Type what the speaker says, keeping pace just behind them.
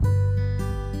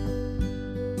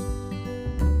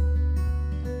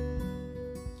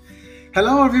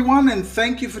Hello, everyone, and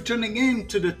thank you for tuning in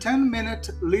to the 10-Minute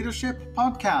Leadership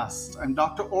Podcast. I'm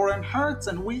Dr. Oren Hertz,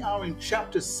 and we are in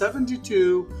Chapter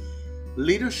 72,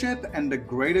 Leadership and the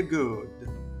Greater Good.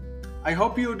 I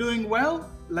hope you're doing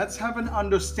well. Let's have an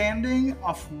understanding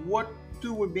of what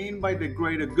do we mean by the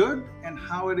greater good and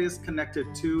how it is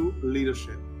connected to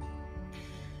leadership.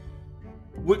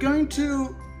 We're going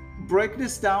to break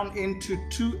this down into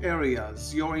two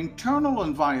areas: your internal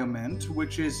environment,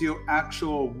 which is your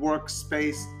actual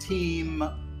workspace, team,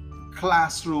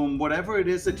 classroom, whatever it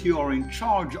is that you are in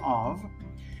charge of,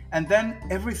 and then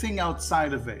everything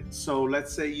outside of it. So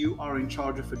let's say you are in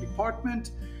charge of a department.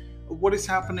 What is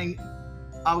happening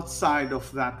outside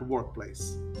of that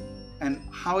workplace, and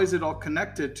how is it all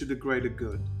connected to the greater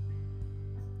good?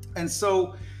 And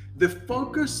so the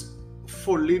focus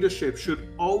for leadership should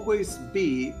always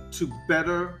be to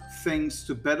better things,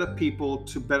 to better people,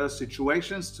 to better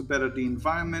situations, to better the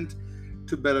environment,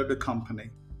 to better the company.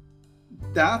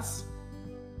 That's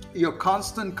your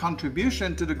constant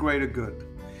contribution to the greater good.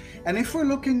 And if we're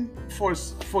looking for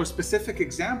specific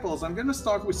examples, I'm going to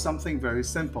start with something very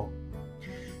simple.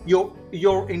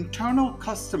 Your internal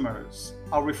customers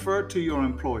are referred to your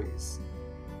employees.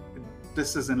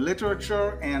 This is in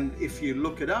literature, and if you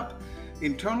look it up,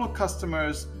 internal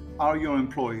customers are your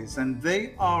employees, and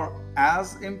they are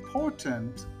as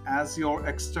important as your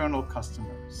external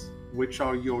customers, which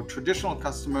are your traditional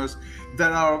customers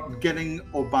that are getting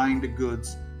or buying the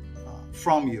goods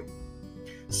from you.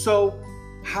 So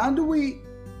how do we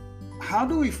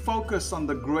focus on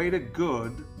the greater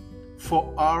good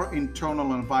for our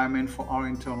internal environment, for our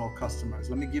internal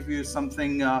customers? Let me give you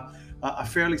something, a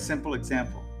fairly simple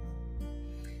example.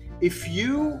 If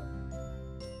you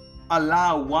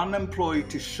allow one employee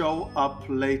to show up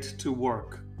late to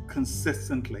work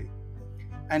consistently,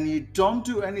 and you don't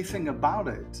do anything about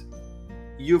it,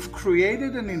 you've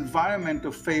created an environment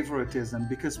of favoritism,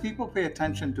 because people pay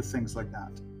attention to things like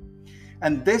that.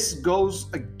 And this goes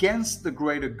against the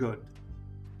greater good.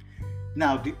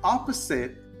 Now, the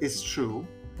opposite is true.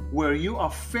 Where you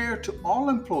are fair to all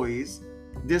employees,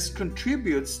 this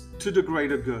contributes to the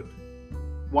greater good.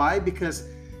 Why? Because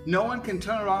no one can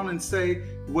turn around and say,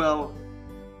 well,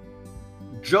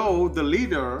 Joe, the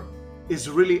leader, is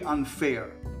really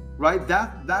unfair, right?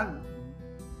 That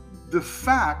the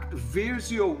fact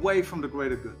veers you away from the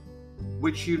greater good,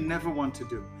 which you never want to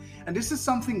do. And this is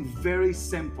something very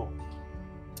simple,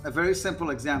 a very simple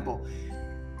example.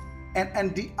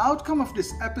 And the outcome of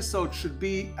this episode should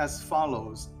be as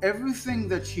follows: everything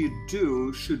that you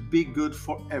do should be good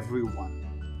for everyone.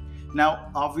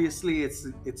 Now, obviously,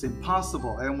 it's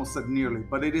impossible. I almost said nearly,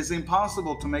 but it is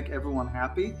impossible to make everyone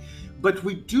happy. But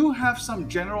we do have some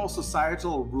general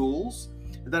societal rules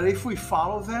that if we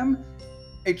follow them,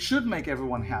 it should make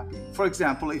everyone happy. For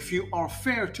example, if you are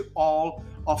fair to all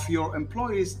of your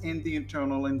employees in the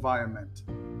internal environment,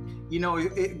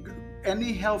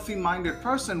 any healthy-minded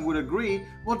person would agree,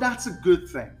 well, that's a good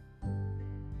thing.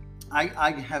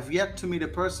 I have yet to meet a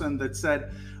person that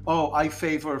said, oh, I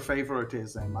favor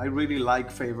favoritism. I really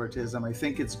like favoritism. I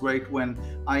think it's great when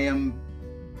I am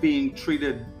being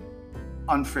treated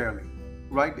unfairly,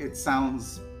 right? It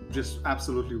sounds just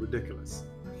absolutely ridiculous.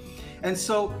 And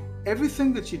so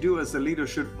everything that you do as a leader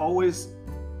should always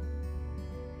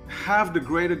have the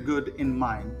greater good in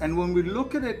mind. And when we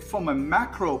look at it from a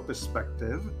macro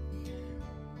perspective,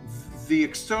 the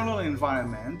external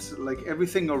environment, like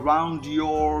everything around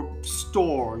your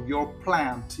store, your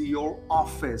plant, your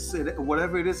office,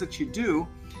 whatever it is that you do,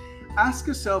 ask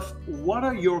yourself, what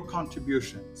are your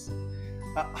contributions?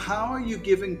 How are you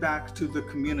giving back to the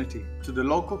community, to the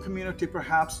local community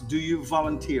perhaps? Do you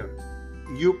volunteer?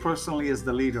 You personally as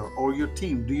the leader, or your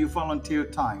team, do you volunteer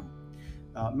time?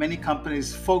 Many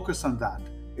companies focus on that.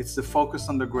 It's the focus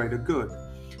on the greater good.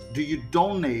 Do you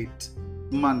donate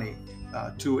money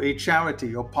to a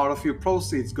charity, or part of your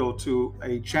proceeds go to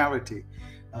a charity?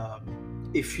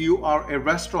 If you are a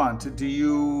restaurant, do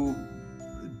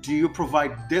you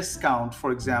provide discount,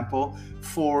 for example,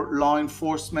 for law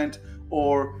enforcement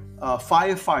or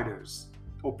firefighters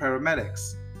or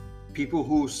paramedics, people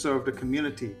who serve the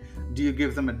community? Do you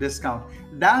give them a discount?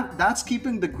 That's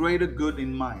keeping the greater good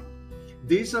in mind.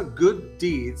 These are good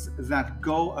deeds that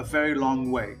go a very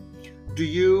long way. Do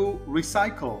you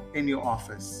recycle in your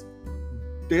office?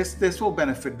 This will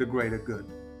benefit the greater good.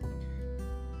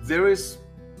 There is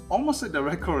almost a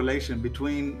direct correlation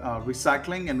between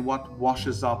recycling and what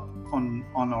washes up on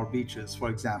our beaches, for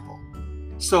example.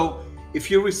 So if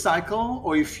you recycle,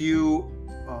 or if you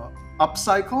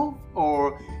upcycle,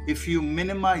 or if you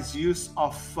minimize use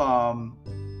of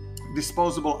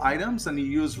disposable items and you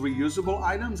use reusable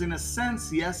items, in a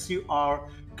sense, yes, you are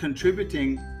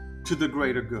contributing to the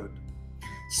greater good.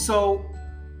 So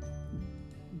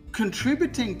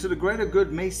contributing to the greater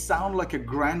good may sound like a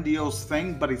grandiose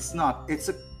thing, but it's not.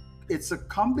 It's a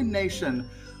combination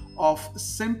of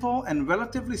simple and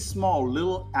relatively small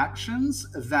little actions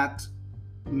that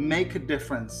make a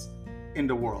difference in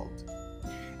the world.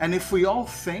 And if we all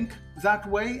think that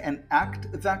way and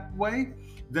act that way,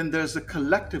 then there's a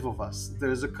collective of us.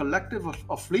 There's a collective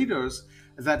of leaders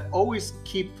that always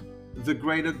keep the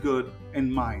greater good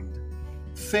in mind.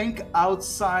 Think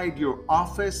outside your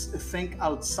office, think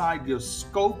outside your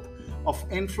scope of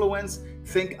influence,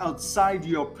 think outside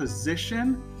your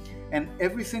position, and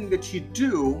everything that you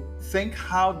do, think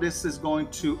how this is going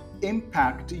to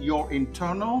impact your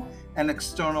internal and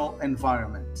external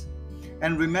environment.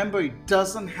 And remember, it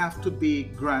doesn't have to be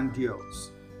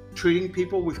grandiose. Treating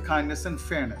people with kindness and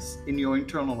fairness in your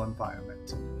internal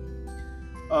environment.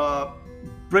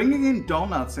 Bringing in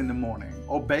donuts in the morning,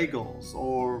 or bagels,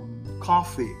 or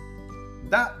coffee,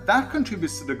 that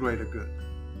contributes to the greater good.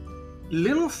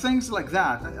 Little things like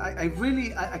that,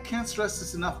 I can't stress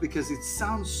this enough because it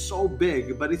sounds so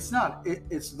big, but it's not.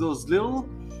 It's those little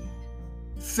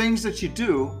things that you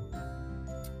do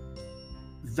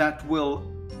that will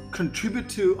contribute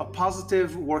to a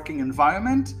positive working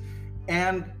environment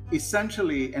and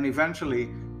essentially and eventually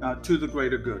to the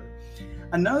greater good.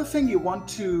 Another thing you want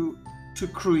to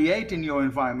create in your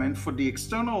environment for the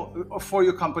external, for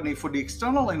your company, for the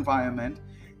external environment,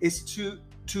 is to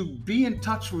be in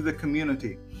touch with the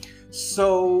community.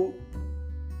 So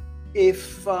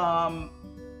if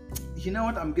you know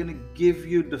what, I'm going to give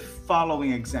you the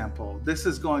following example. This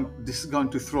is going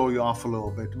to throw you off a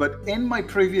little bit, but in my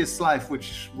previous life,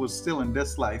 which was still in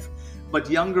this life, but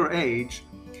younger age,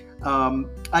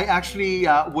 I actually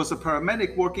was a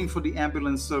paramedic working for the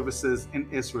ambulance services in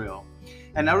Israel.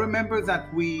 And I remember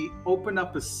that we opened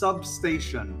up a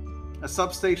substation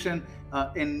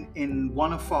in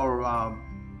one of our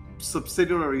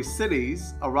subsidiary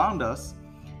cities around us.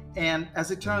 And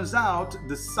as it turns out,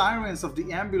 the sirens of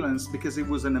the ambulance, because it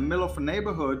was in the middle of a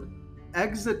neighborhood,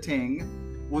 exiting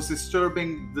was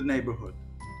disturbing the neighborhood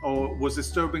or was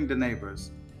disturbing the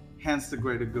neighbors, hence the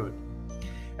greater good.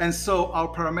 And so our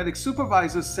paramedic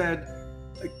supervisor said,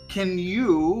 can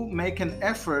you make an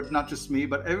effort, not just me,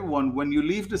 but everyone, when you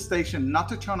leave the station, not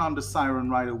to turn on the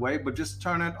siren right away, but just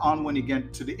turn it on when you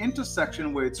get to the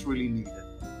intersection where it's really needed,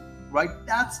 right?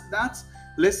 That's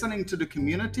listening to the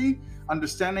community,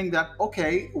 understanding that,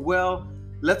 okay, well,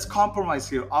 let's compromise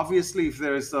here. Obviously, if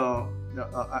there's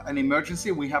an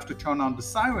emergency, we have to turn on the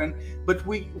siren, but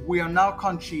we are now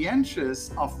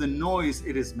conscientious of the noise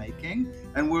it is making,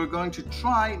 and we're going to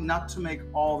try not to make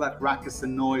all that ruckus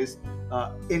and noise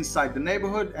inside the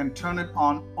neighborhood and turn it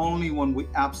on only when we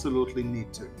absolutely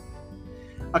need to.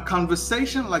 A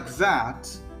conversation like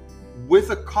that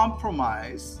with a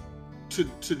compromise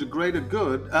to the greater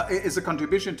good is a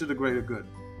contribution to the greater good.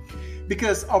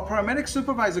 Because our paramedic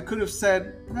supervisor could have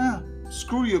said,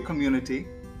 screw your community.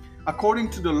 According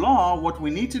to the law, what we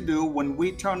need to do when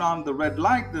we turn on the red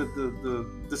light,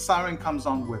 the siren comes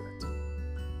on with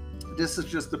it. This is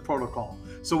just the protocol.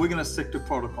 So we're going to stick to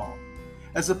protocol.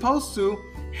 As opposed to,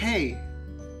 hey,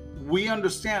 we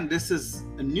understand this is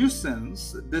a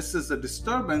nuisance, this is a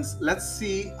disturbance. Let's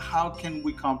see how can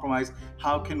we compromise,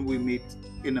 how can we meet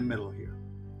in the middle here.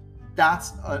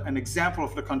 That's an example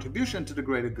of the contribution to the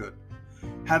greater good.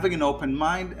 Having an open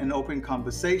mind, an open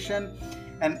conversation,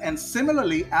 and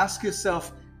similarly ask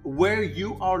yourself where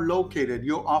you are located,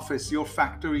 your office, your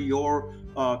factory, your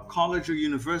college or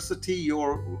university,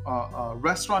 your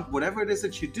restaurant, whatever it is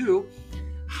that you do.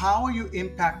 How are you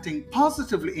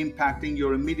positively impacting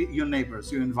your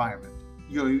neighbors, your environment,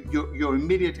 your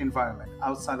immediate environment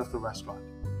outside of the restaurant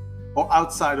or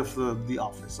outside of the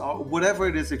office or whatever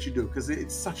it is that you do, because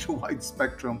it's such a wide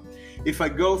spectrum. If I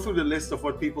go through the list of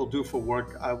what people do for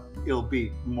work, it'll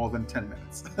be more than 10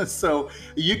 minutes. So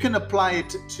you can apply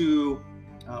it to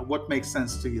what makes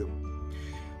sense to you.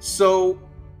 So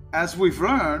as we've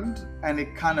learned, and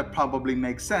it kind of probably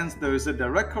makes sense, there is a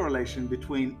direct correlation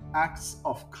between acts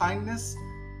of kindness,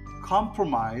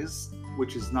 compromise,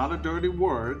 which is not a dirty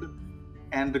word,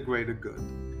 and the greater good.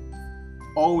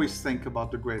 Always think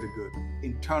about the greater good,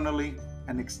 internally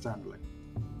and externally.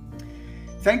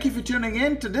 Thank you for tuning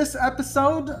in to this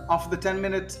episode of the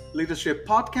 10-Minute Leadership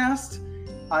Podcast.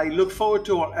 I look forward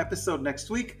to our episode next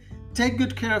week. Take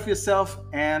good care of yourself,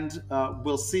 and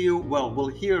we'll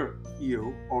hear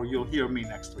you, or you'll hear me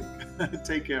next week.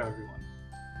 Take care, everyone.